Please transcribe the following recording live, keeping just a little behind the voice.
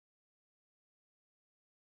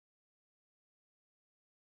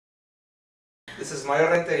This is Mario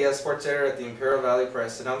Renteria, sports editor at the Imperial Valley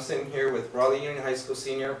Press, and I'm sitting here with Brawley Union High School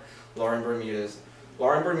senior Lauren Bermudez.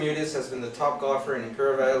 Lauren Bermudez has been the top golfer in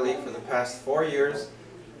Imperial Valley League for the past 4 years,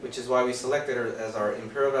 which is why we selected her as our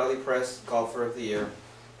Imperial Valley Press Golfer of the Year.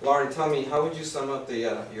 Lauren, tell me, how would you sum up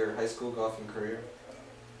your high school golfing career?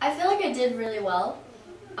 I feel like I did really well.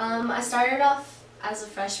 I started off as a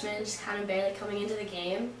freshman, just kind of barely coming into the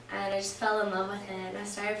game, and I just fell in love with it, and I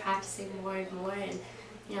started practicing more and more,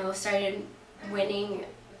 and started winning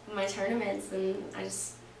my tournaments, and I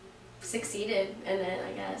just succeeded in it,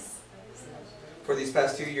 I guess. For these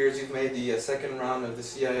past 2 years, you've made the second round of the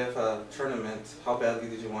CIF tournament. How badly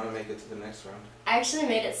did you want to make it to the next round? I actually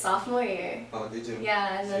made it sophomore year. Oh, did you?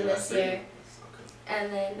 Yeah, and then this year. Okay.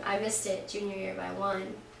 And then I missed it junior year by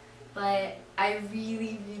 1. But I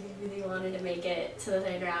really wanted to make it to the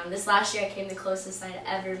third round. This last year I came the closest I'd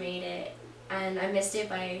ever made it. And I missed it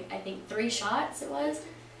by, I think, 3 shots it was.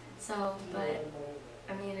 So, but,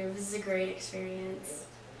 I mean, it was a great experience.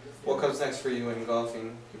 What comes next for you in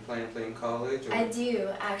golfing? You plan to play in college? Or? I do,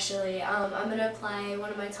 actually. I'm going to apply.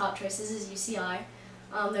 One of my top choices is UCI.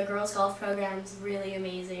 The girls' golf program's really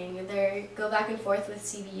amazing. They go back and forth with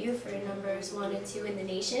CBU for numbers 1 and 2 in the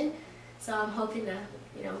nation. So I'm hoping to,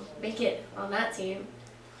 make it on that team.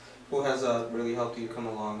 Who has really helped you come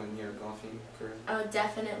along in your golfing career? Oh,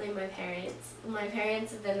 definitely my parents. My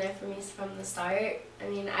parents have been there for me from the start. I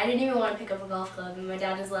mean, I didn't even want to pick up a golf club, and my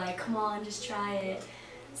dad was like, come on, just try it.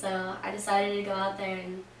 So I decided to go out there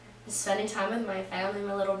and just spending time with my family.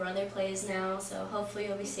 My little brother plays now, so hopefully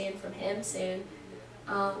you'll be seeing from him soon.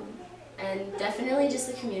 And definitely just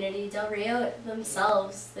the community. Del Rio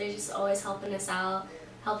themselves, they're just always helping us out,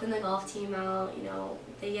 helping the golf team out.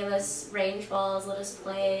 They give us range balls, let us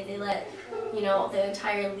play. They let the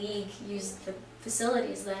entire league use the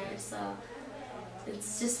facilities there. So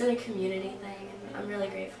it's just been a community thing, and I'm really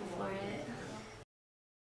grateful for it.